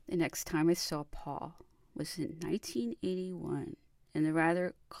The next time I saw Paul was in 1981 in the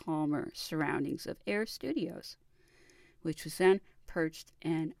rather calmer surroundings of Air Studios, which was then perched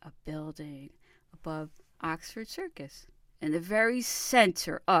in a building above Oxford Circus, in the very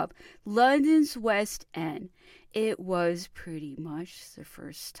center of London's West End. It was pretty much the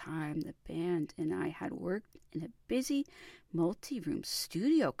first time the band and I had worked in a busy multi-room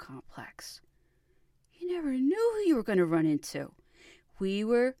studio complex. You never knew who you were going to run into. We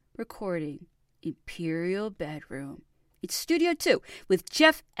were recording Imperial Bedroom. It's Studio 2 with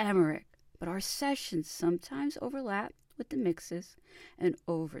Geoff Emerick, but our sessions sometimes overlapped with the mixes and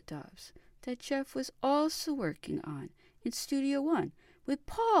overdubs that Geoff was also working on in Studio 1 with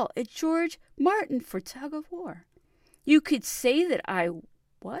Paul and George Martin for Tug of War. You could say that I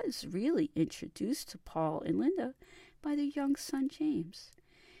was really introduced to Paul and Linda by their young son James.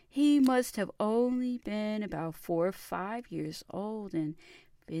 He must have only been about 4 or 5 years old and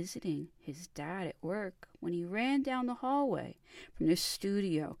visiting his dad at work when he ran down the hallway from the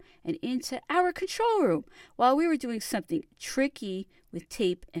studio and into our control room while we were doing something tricky with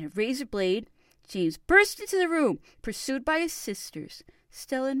tape and a razor blade. James burst into the room, pursued by his sisters,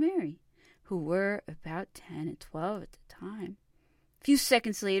 Stella and Mary, who were about 10 and 12 at the time. A few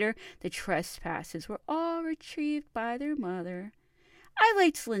seconds later, the trespassers were all retrieved by their mother. I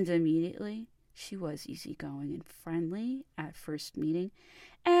liked Linda immediately. She was easygoing and friendly at first meeting,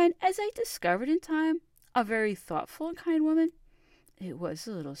 and as I discovered in time, a very thoughtful and kind woman. It was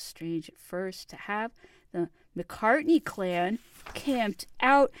a little strange at first to have the McCartney clan camped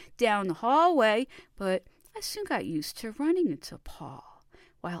out down the hallway, but I soon got used to running into Paul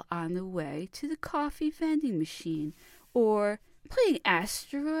while on the way to the coffee vending machine or playing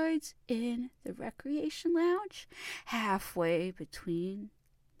asteroids in the recreation lounge. Halfway between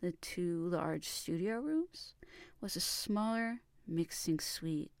the two large studio rooms was a smaller mixing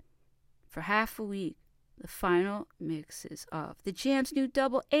suite. For half a week, the final mixes of the Jam's new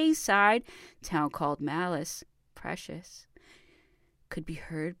double A side, Town Called Malice, Precious, could be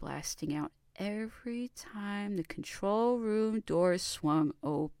heard blasting out every time the control room doors swung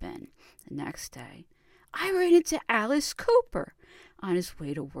open. The next day, I ran into Alice Cooper on his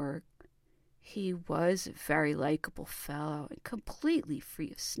way to work. He was a very likable fellow and completely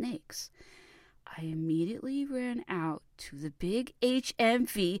free of snakes. I immediately ran out to the big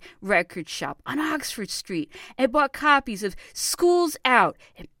HMV record shop on Oxford Street and bought copies of School's Out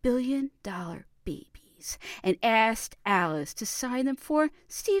and $1 Billion Babies and asked Alice to sign them for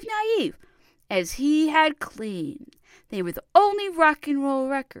Steve Naive, as he had claimed they were the only rock and roll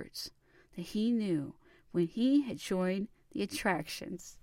records that he knew when he had joined the Attractions.